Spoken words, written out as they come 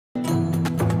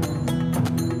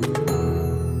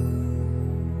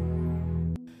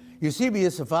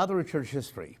Eusebius, the father of church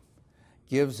history,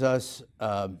 gives us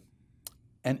an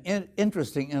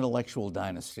interesting intellectual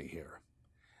dynasty here.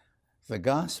 The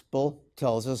gospel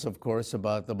tells us, of course,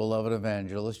 about the beloved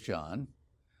evangelist John,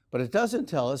 but it doesn't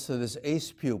tell us that his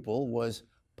ace pupil was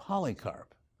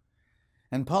Polycarp.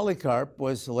 And Polycarp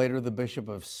was later the bishop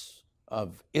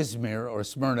of Izmir, or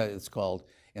Smyrna it's called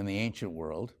in the ancient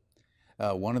world,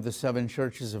 one of the 7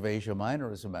 churches of Asia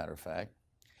Minor, as a matter of fact.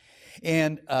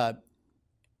 And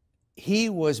he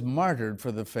was martyred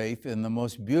for the faith in the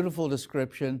most beautiful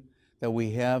description that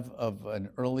we have of an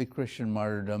early Christian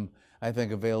martyrdom, I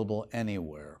think, available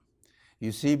anywhere.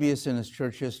 Eusebius in his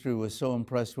church history was so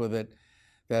impressed with it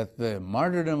that the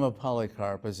martyrdom of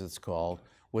Polycarp, as it's called,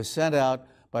 was sent out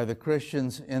by the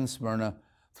Christians in Smyrna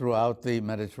throughout the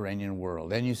Mediterranean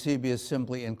world. And Eusebius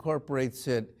simply incorporates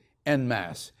it en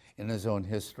masse in his own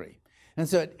history. And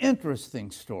it's an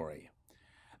interesting story.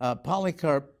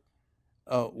 Polycarp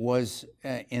was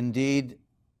indeed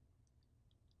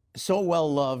so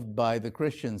well loved by the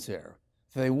Christians there.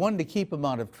 They wanted to keep him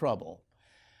out of trouble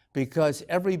because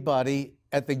everybody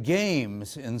at the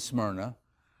games in Smyrna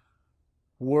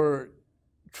were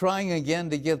trying again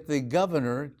to get the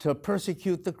governor to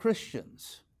persecute the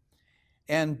Christians.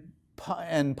 And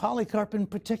Polycarp in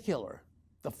particular,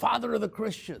 the father of the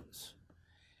Christians.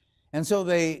 And so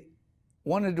they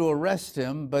wanted to arrest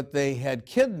him, but they had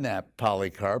kidnapped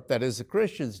Polycarp, that is, the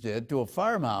Christians did, to a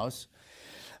farmhouse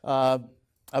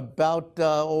about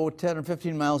 10 or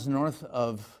 15 miles north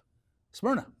of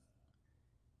Smyrna.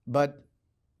 But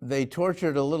they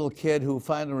tortured a little kid who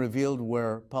finally revealed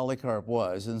where Polycarp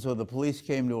was, and so the police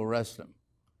came to arrest him.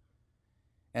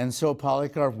 And so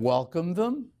Polycarp welcomed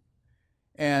them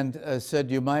and said,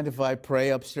 "Do you mind if I pray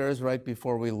upstairs right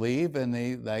before we leave?" And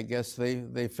I guess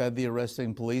they fed the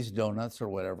arresting police donuts or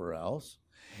whatever else.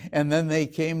 And then they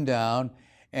came down,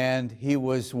 and he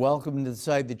was welcomed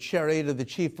inside the chariot of the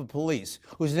chief of police,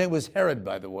 whose name was Herod,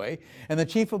 by the way. And the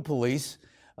chief of police,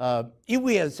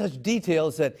 we had such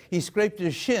details that he scraped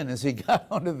his shin as he got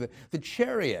onto the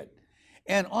chariot.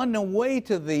 And on the way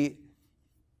to the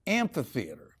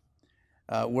amphitheater,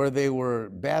 where they were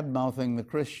bad-mouthing the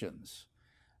Christians,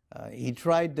 he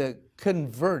tried to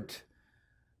convert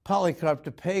Polycarp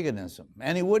to paganism,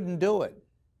 and he wouldn't do it.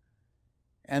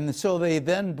 And so they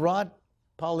then brought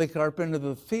Polycarp into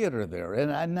the theater there,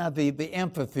 and not the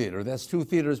amphitheater. That's 2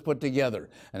 theaters put together,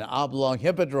 an oblong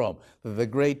hippodrome, the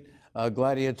great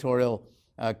gladiatorial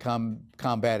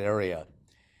combat area.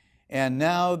 And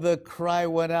now the cry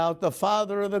went out, "The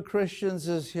father of the Christians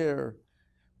is here.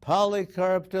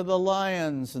 Polycarp to the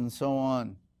lions," and so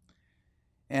on.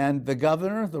 And the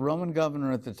governor, the Roman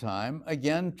governor at the time,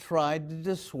 again tried to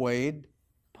dissuade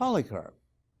Polycarp.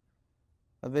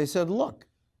 They said, "Look,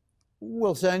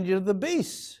 we'll send you to the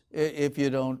beasts if you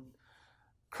don't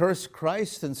curse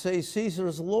Christ and say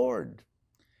Caesar's Lord."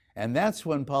 And that's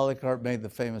when Polycarp made the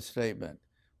famous statement,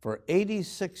 "For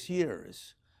 86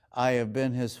 years I have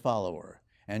been his follower,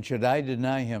 and should I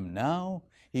deny him now,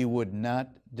 he would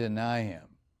not deny him."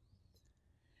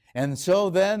 And so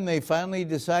then they finally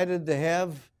decided to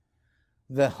have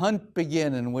the hunt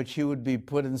begin, in which he would be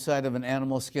put inside of an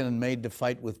animal skin and made to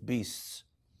fight with beasts.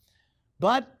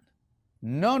 But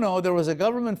no, there was a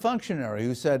government functionary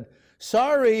who said,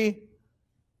 "Sorry,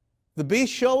 the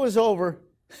beast show is over."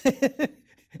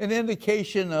 An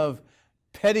indication of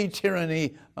petty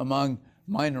tyranny among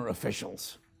minor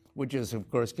officials, which is, of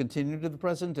course, continued to the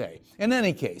present day. In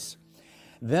any case,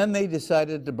 then they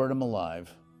decided to burn him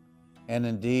alive, and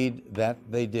indeed that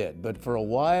they did. But for a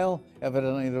while,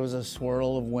 evidently, there was a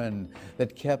swirl of wind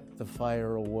that kept the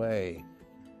fire away.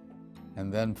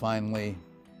 And then finally,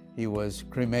 he was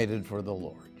cremated for the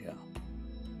Lord, yeah.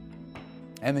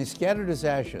 And they scattered his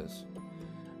ashes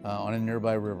on a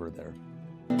nearby river there.